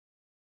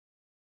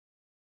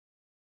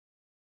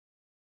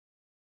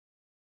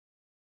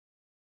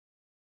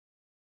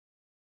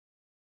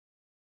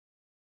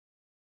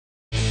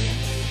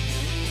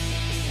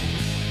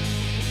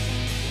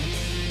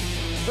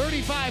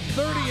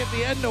45-30 at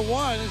the end of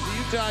one as the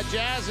Utah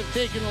Jazz have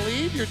taken the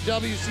lead. Your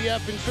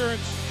WCF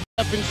Insurance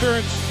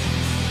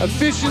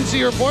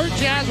efficiency report.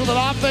 Jazz with an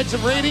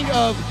offensive rating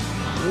of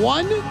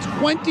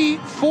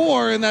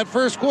 124 in that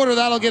first quarter.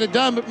 That'll get it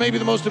done, but maybe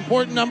the most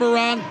important number,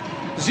 Ron,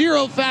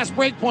 0 fast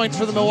break points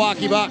for the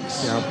Milwaukee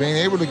Bucks. Yeah, being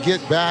able to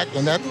get back,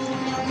 and that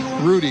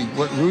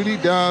what Rudy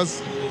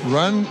does,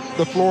 run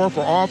the floor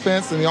for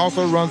offense, and he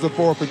also runs the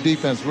floor for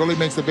defense. Really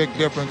makes a big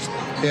difference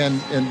in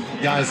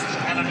guys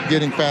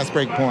getting fast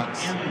break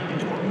points.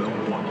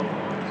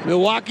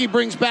 Milwaukee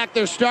brings back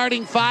their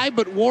starting five,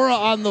 but Wara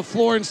on the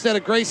floor instead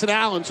of Grayson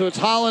Allen. So it's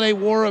Holiday,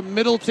 Wara,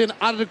 Middleton,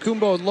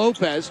 Antetokounmpo, and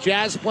Lopez.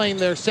 Jazz playing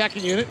their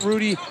second unit.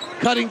 Rudy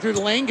cutting through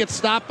the lane, gets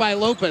stopped by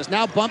Lopez.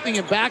 Now bumping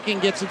and backing,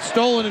 gets it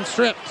stolen and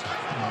stripped.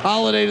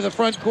 Holiday to the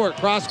front court,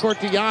 cross court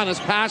to Giannis.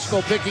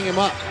 Pascal picking him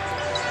up.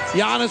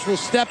 Giannis will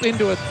step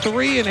into a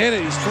three and hit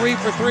it. He's 3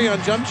 for 3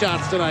 on jump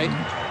shots tonight,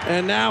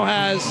 and now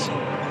has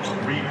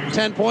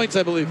 10 points,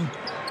 I believe.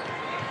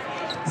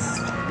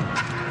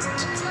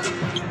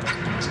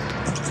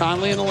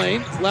 Conley in the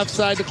lane, left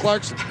side to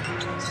Clarkson.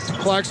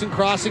 Clarkson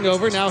crossing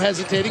over, now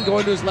hesitating,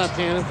 going to his left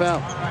hand and foul.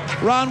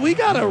 Ron, we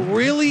got a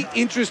really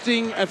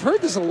interesting, I've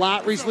heard this a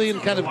lot recently,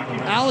 and kind of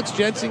Alex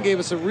Jensen gave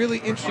us a really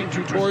interesting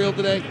tutorial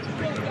today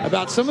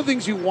about some of the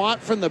things you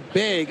want from the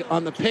big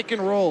on the pick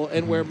and roll,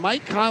 and where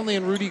Mike Conley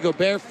and Rudy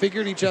Gobert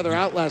figured each other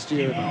out last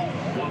year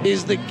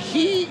is the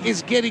key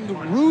is getting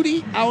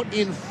Rudy out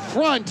in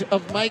front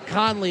of Mike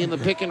Conley in the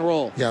pick and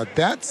roll. Yeah,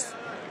 that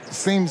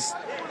seems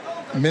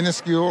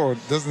minuscule or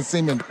doesn't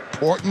seem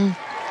important,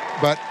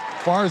 but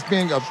as far as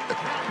being a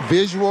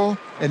visual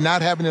and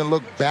not having to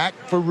look back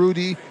for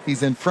Rudy,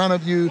 he's in front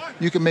of you,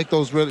 you can make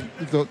those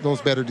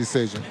better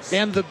decisions.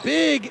 And the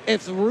big,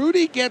 if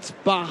Rudy gets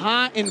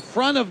behind in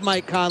front of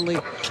Mike Conley,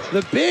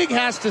 the big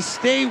has to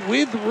stay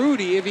with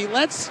Rudy. If he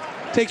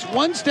takes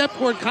one step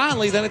toward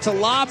Conley, then it's a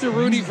lob to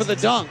Rudy for the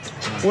dunk.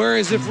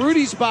 Whereas if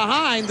Rudy's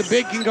behind, the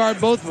big can guard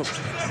both of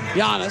them.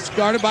 Giannis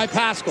guarded by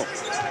Pascal.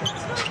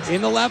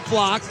 In the left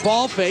block,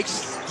 ball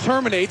fakes,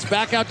 terminates,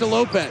 back out to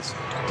Lopez.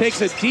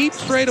 Takes a deep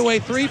straightaway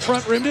three,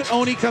 front rimmed it.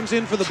 Oni comes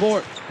in for the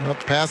board. Well,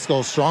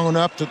 Pascal strong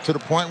enough to the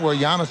point where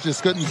Giannis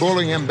just couldn't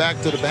bully him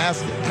back to the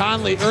basket.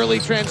 Conley, early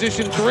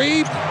transition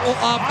three,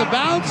 off the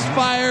bounce,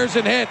 fires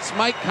and hits.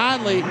 Mike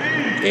Conley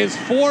is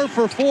 4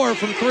 for 4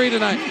 from three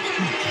tonight.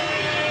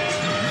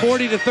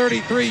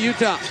 40-33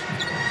 Utah.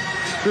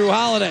 Drew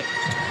Holiday,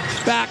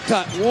 back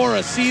cut.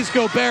 Wara sees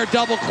Gobert,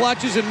 double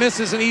clutches and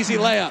misses an easy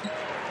layup.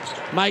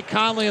 Mike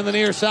Conley on the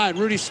near side.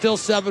 Rudy's still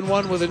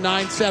 7-1 with a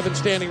 9-7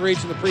 standing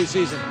reach in the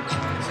preseason.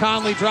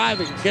 Conley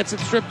driving, gets it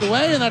stripped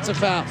away, and that's a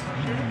foul.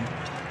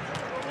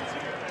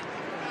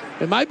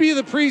 It might be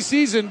the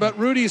preseason, but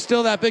Rudy is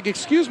still that big.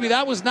 Excuse me,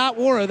 that was not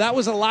Wara. That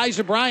was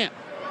Elijah Bryant.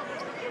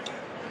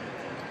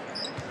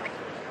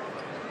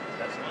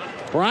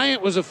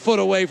 Bryant was a foot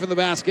away from the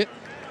basket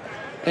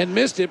and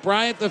missed it.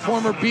 Bryant, the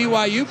former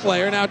BYU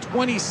player, now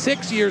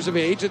 26 years of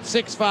age at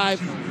 6'5",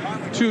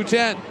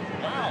 210.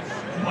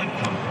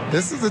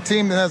 This is a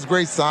team that has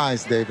great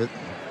size, David.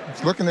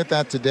 Looking at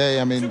that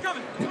today, I mean,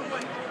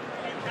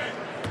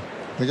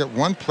 they got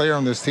one player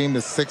on this team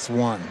that's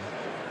 6'1".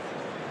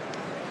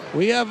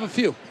 We have a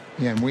few.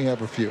 Yeah, and we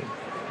have a few.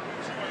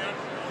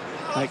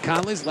 Mike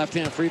Conley's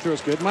left-hand free throw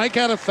is good. Mike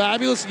had a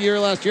fabulous year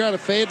last year out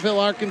of Fayetteville,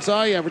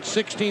 Arkansas. He averaged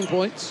 16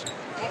 points,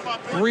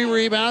 3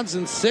 rebounds,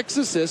 and 6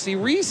 assists. He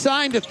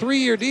re-signed a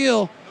 3-year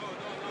deal,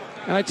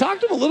 and I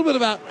talked to him a little bit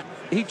about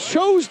he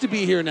chose to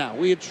be here now.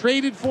 We had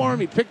traded for him.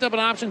 He picked up an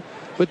option.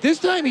 But this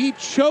time he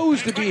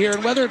chose to be here,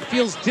 and whether it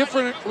feels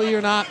differently or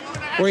not,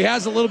 where he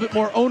has a little bit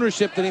more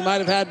ownership than he might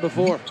have had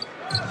before.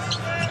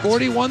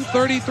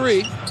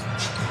 41-33.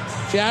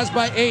 Jazz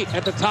by 8.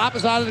 At the top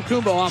is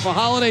Antetokounmpo off a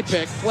Holiday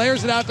pick.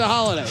 Flares it out to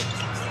Holiday.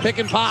 Pick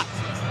and pop.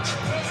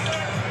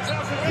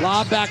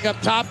 Lob back up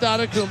top to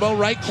Antetokounmpo.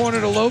 Right corner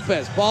to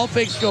Lopez. Ball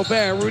fakes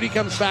Gobert. Rudy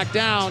comes back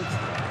down.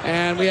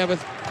 And we have a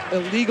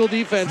illegal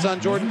defense on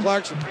Jordan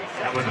Clarkson.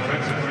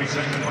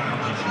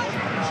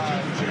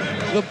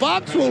 The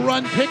Bucks will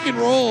run pick and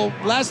roll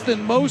less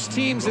than most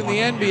teams in the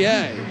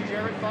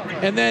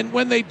NBA. And then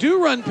when they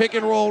do run pick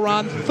and roll,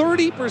 Ron,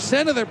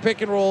 30% of their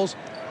pick and rolls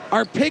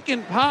are pick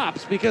and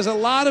pops because a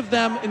lot of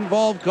them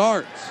involve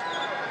guards.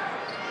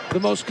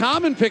 The most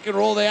common pick and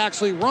roll they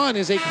actually run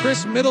is a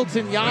Chris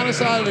Middleton, Giannis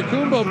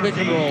Antetokounmpo pick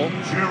and roll.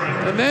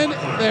 And then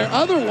their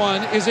other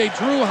one is a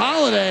Drew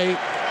Holiday,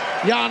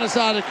 Giannis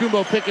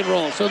Antetokounmpo pick and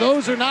roll. So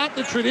those are not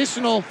the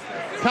traditional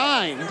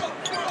kind.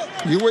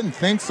 You wouldn't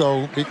think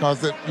so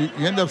because you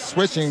end up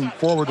switching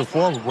forward to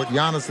forward with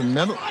Giannis and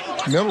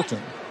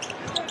Middleton.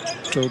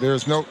 So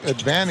there's no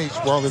advantage.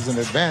 Well, there's an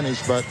advantage,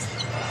 but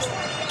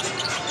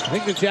I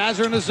think the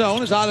Jazz are in the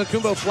zone as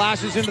Antetokounmpo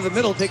flashes into the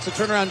middle, takes a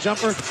turnaround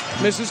jumper,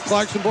 misses.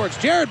 Clarkson boards.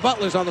 Jared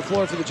Butler's on the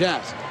floor for the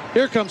Jazz.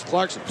 Here comes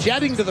Clarkson,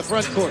 jetting to the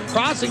front court,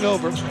 crossing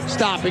over,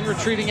 stopping,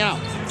 retreating out.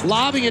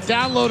 Lobbing it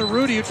down low to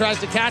Rudy, who tries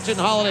to catch it, and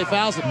Holiday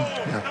fouls him.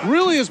 Yeah.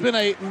 Really has been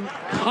a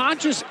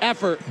conscious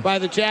effort by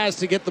the Jazz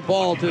to get the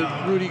ball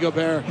to Rudy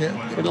Gobert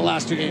in the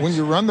last 2 games. When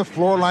you run the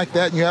floor like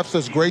that and you have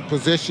such great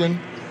position,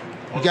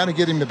 you got to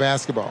get him the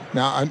basketball.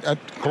 Now,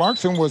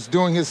 Clarkson was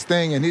doing his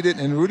thing, and he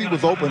didn't. And Rudy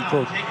was open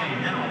for.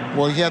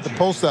 Well, he had the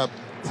post up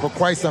for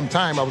quite some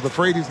time. I was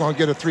afraid he was going to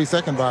get a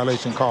 3-second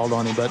violation called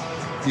on him, but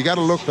you got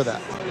to look for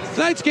that.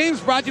 Tonight's game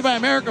is brought to you by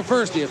America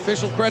First, the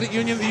official credit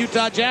union of the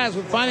Utah Jazz,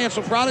 with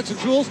financial products and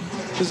tools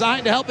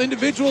designed to help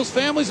individuals,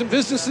 families, and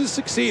businesses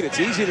succeed. It's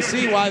easy to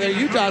see why they're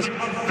Utah's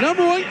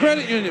 #1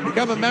 credit union.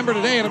 Become a member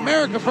today at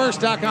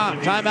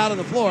AmericaFirst.com. Timeout on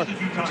the floor.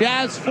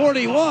 Jazz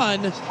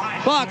 41,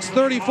 Bucks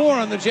 34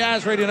 on the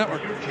Jazz Radio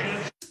Network.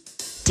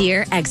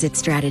 Dear Exit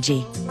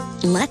Strategy,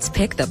 let's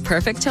pick the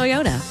perfect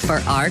Toyota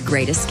for our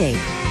great escape.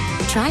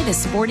 Try the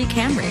sporty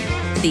Camry,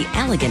 the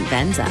elegant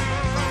Venza,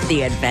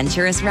 the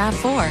adventurous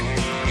RAV4,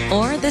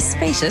 or the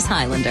spacious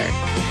Highlander.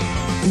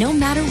 No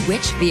matter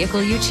which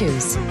vehicle you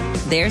choose,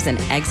 there's an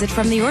exit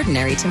from the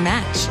ordinary to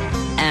match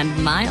and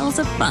miles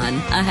of fun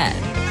ahead.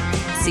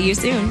 See you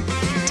soon.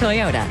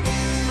 Toyota.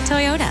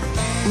 Toyota.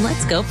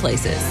 Let's go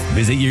places.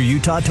 Visit your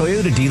Utah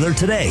Toyota dealer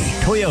today.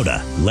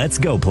 Toyota. Let's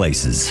go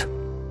places.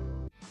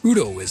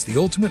 Udo is the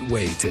ultimate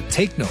way to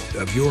take note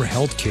of your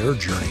healthcare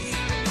journey.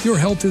 Your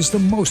health is the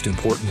most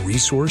important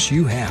resource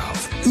you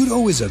have.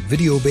 Udo is a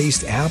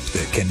video-based app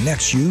that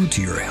connects you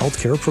to your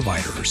healthcare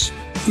providers.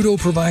 Udo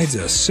provides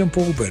a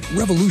simple but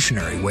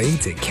revolutionary way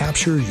to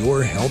capture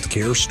your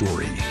healthcare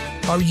story.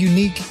 Our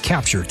unique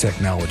capture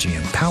technology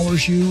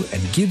empowers you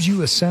and gives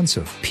you a sense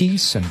of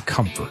peace and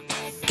comfort.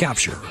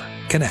 Capture,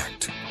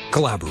 connect,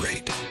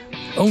 collaborate.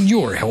 Own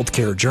your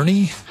healthcare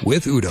journey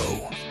with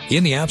Udo.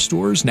 In the app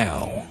stores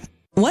now.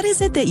 What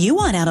is it that you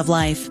want out of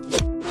life?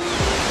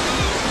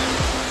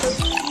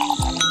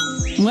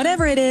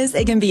 Whatever it is,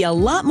 it can be a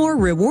lot more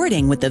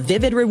rewarding with the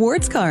Vivid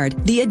Rewards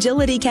Card, the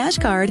Agility Cash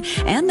Card,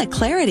 and the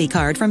Clarity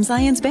Card from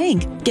Zions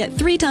Bank. Get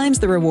 3 times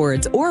the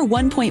rewards or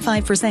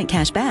 1.5%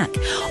 cash back.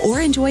 Or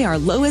enjoy our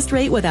lowest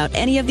rate without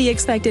any of the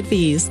expected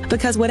fees.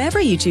 Because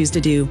whatever you choose to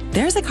do,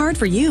 there's a card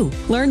for you.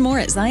 Learn more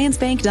at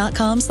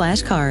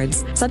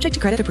zionsbank.com/cards. Subject to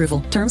credit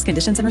approval. Terms,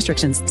 conditions, and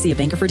restrictions. See a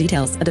banker for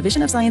details. A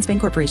division of Zions Bank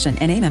Corporation,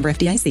 N.A. member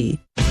FDIC.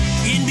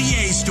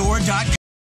 NBAstore.com